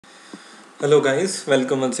Hello guys,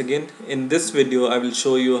 welcome once again. In this video I will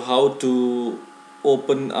show you how to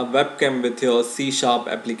open a webcam with your C#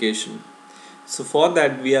 application. So for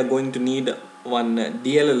that we are going to need one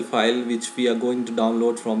DLL file which we are going to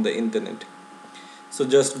download from the internet. So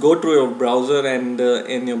just go to your browser and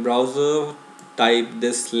in your browser type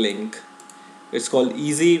this link. It's called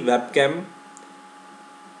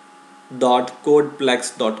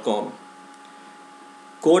easywebcam.codeplex.com.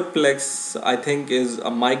 Codeplex, I think, is a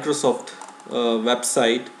Microsoft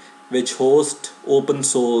website which hosts open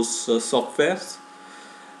source softwares,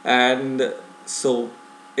 and so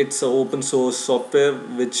it's a open source software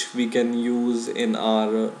which we can use in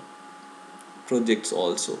our projects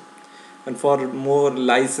also. And for more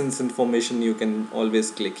license information, you can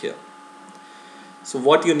always click here. So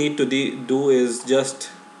what you need to do is just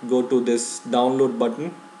go to this download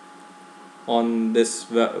button on this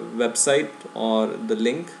website, or the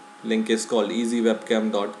link is called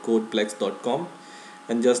easywebcam.codeplex.com,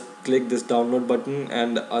 and just click this download button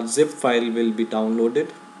and a zip file will be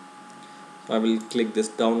downloaded. So I will click this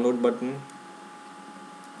download button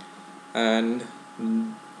and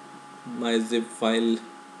my zip file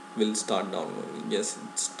will start downloading. Yes,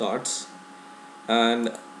 it starts.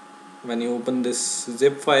 And when you open this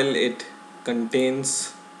zip file, it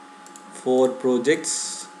contains 4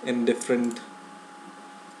 projects in different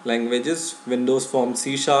languages. Windows Form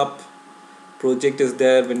C# project is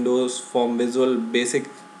there, Windows Form Visual Basic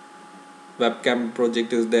Webcam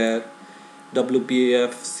project is there,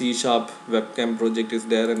 WPF C# Webcam project is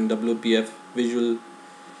there, and WPF Visual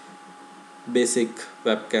Basic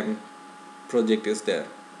Webcam project is there.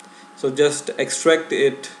 So just extract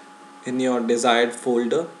it in your desired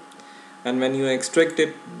folder, and when you extract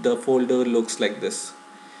it, the folder looks like this.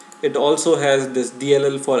 It also has this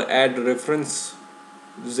DLL for add reference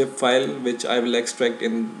zip file, which I will extract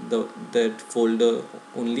in that folder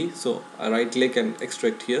only. So I right click and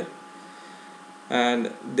extract here,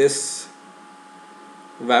 and this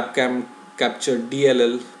webcam capture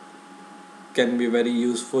DLL can be very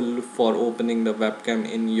useful for opening the webcam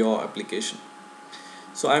in your application.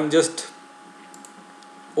 So I'm just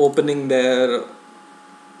opening their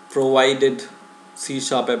provided C#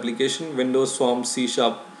 application, Windows Form C#,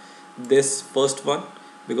 this first one,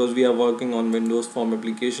 because we are working on Windows Form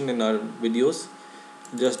application in our videos.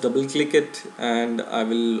 Just double click it and I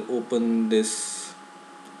will open this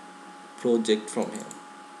project from here,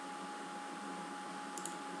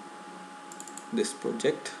 this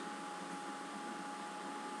project.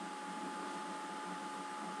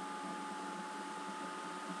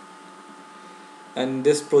 And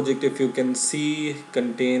this project, if you can see,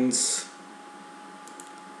 contains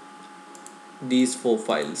these 4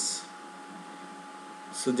 files.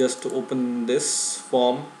 So just open this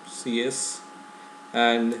form CS,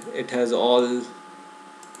 and it has all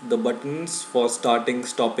the buttons for starting,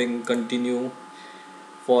 stopping, continue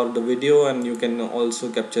for the video, and you can also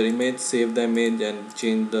capture image, save the image, and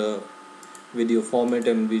change the video format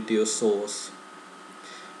and video source.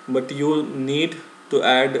 But you need to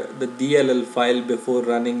add the DLL file before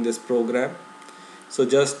running this program. So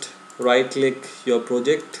just right click your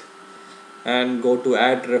project and go to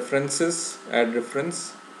add reference, and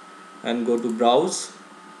go to browse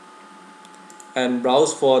and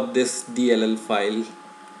browse for this DLL file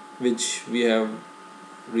which we have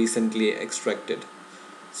recently extracted.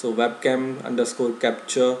 So webcam underscore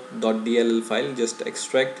capture.dll file, just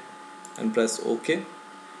extract and press OK,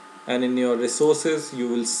 and in your resources you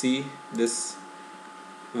will see this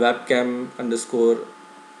webcam underscore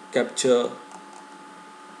capture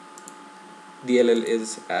DLL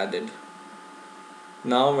is added.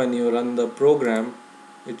 Now when you run the program,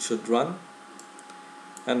 it should run,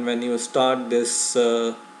 and when you start this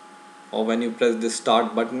or when you press this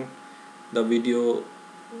start button, the video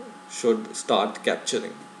should start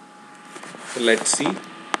capturing. So let's see.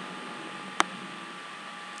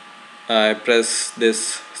 I press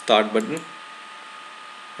this start button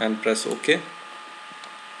and press OK,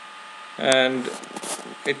 and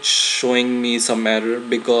it's showing me some error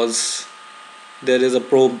because there is a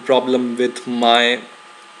problem with my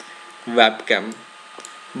webcam.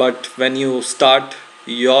 But when you start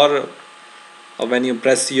your when you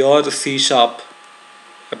press your C#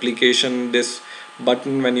 application, this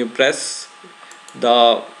button, when you press,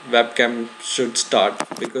 the webcam should start,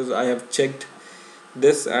 because I have checked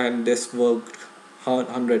this and this worked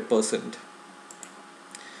 100%.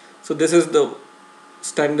 So this is the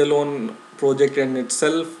standalone project in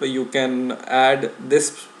itself. You can add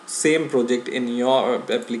this same project in your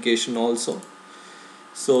application also.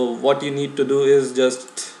 So what you need to do is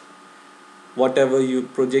just whatever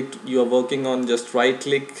project you are working on, just right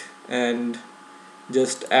click and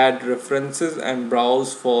just add references and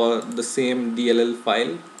browse for the same DLL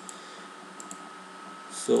file.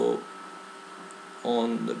 So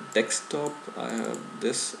on the desktop I have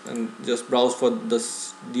this, and just browse for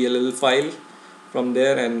this DLL file from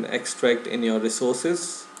there and extract in your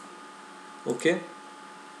resources, okay,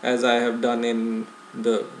 as I have done in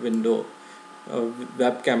the window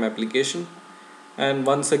webcam application. And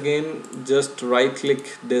once again just right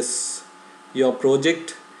click this your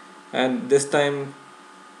project, and this time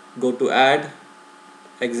go to add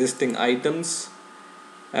existing items,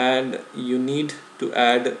 and you need to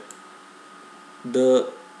add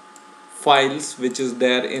the files which is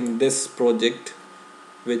there in this project,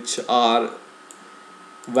 which are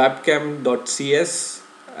webcam.cs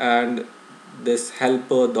and this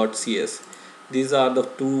helper.cs. These are the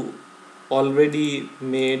two already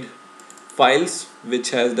made files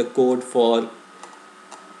which has the code for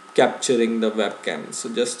capturing the webcam. So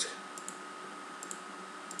just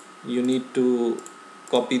you need to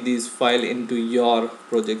copy these file into your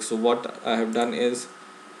project. So what I have done is,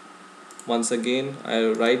 once again I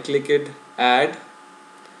right click it, add,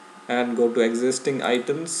 and go to existing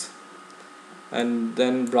items, and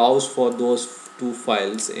then browse for those two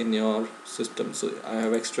files in your system. So I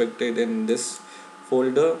have extracted in this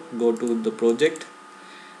folder, go to the project,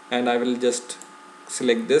 and I will just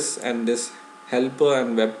select this and this helper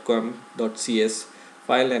and webcam.cs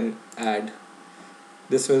file and add.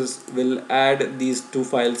 This will add these two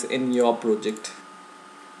files in your project,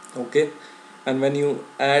 okay. And when you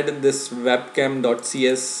add this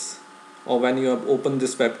webcam.cs, or when you have opened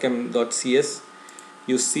this webcam.cs,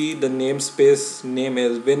 you see the namespace name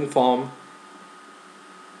is WinForm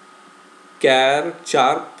WinForms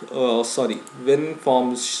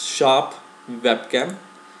Sharp Webcam.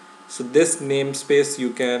 So this namespace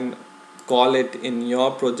you can call it in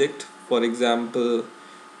your project. For example,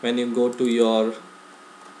 when you go to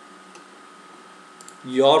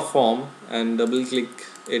your form and double click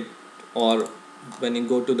it, or when you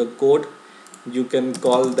go to the code, you can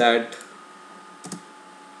call that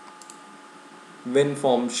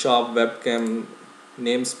WinForm Sharp Webcam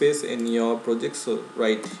namespace in your project. So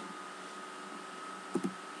write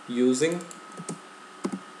using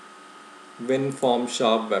WinForm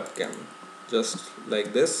Sharp Webcam, just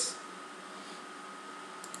like this.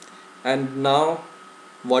 And now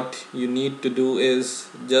what you need to do is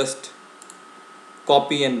just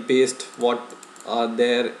copy and paste what are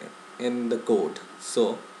there in the code.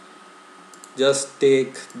 So just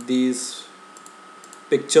take these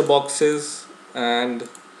picture boxes, and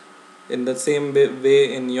in the same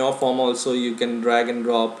way in your form also you can drag and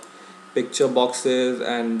drop picture boxes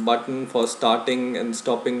and button for starting and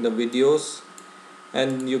stopping the videos,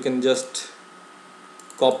 and you can just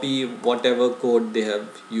copy whatever code they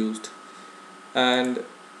have used. And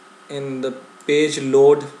in the page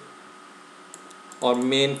load or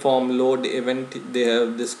main form load event, they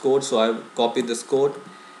have this code, so I copy this code,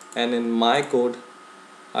 and in my code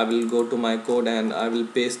I will go to my code and I will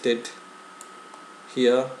paste it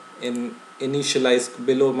here in initialize,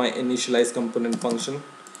 below my initialize component function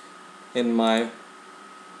in my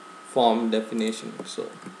form definition. So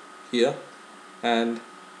here, and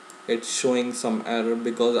it's showing some error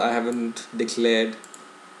because I haven't declared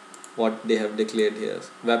what they have declared here,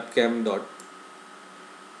 webcam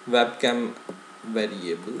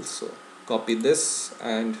variable. So copy this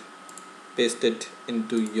and paste it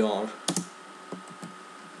into your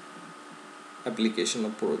application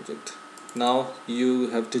or project. Now you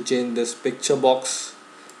have to change this picture box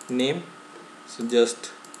name. So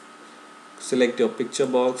just select your picture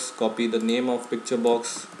box, copy the name of picture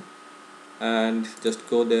box, and just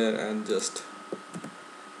go there and just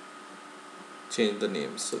change the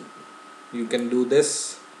name. So you can do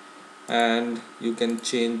this, and you can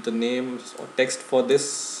change the names or text for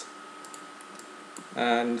this,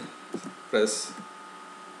 and press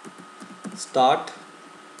start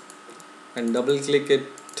and double click it,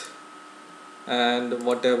 and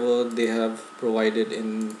whatever they have provided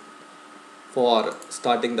in for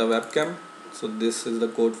starting the webcam. So this is the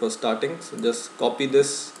code for starting. So just copy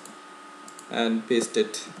this and paste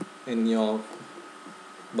it in your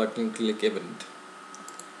button click event.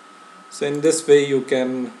 So in this way you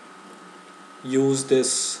can use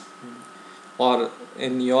this or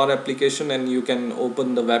in your application, and you can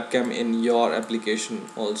open the webcam in your application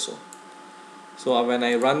also. So when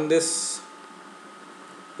I run this,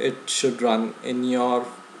 it should run in your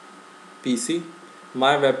PC.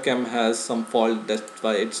 My webcam has some fault, that's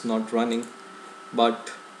why it's not running,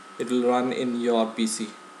 but it will run in your PC.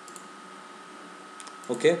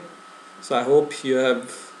 Okay, so I hope you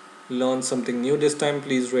have learned something new this time.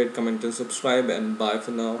 Please rate, comment and subscribe, and bye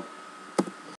for now.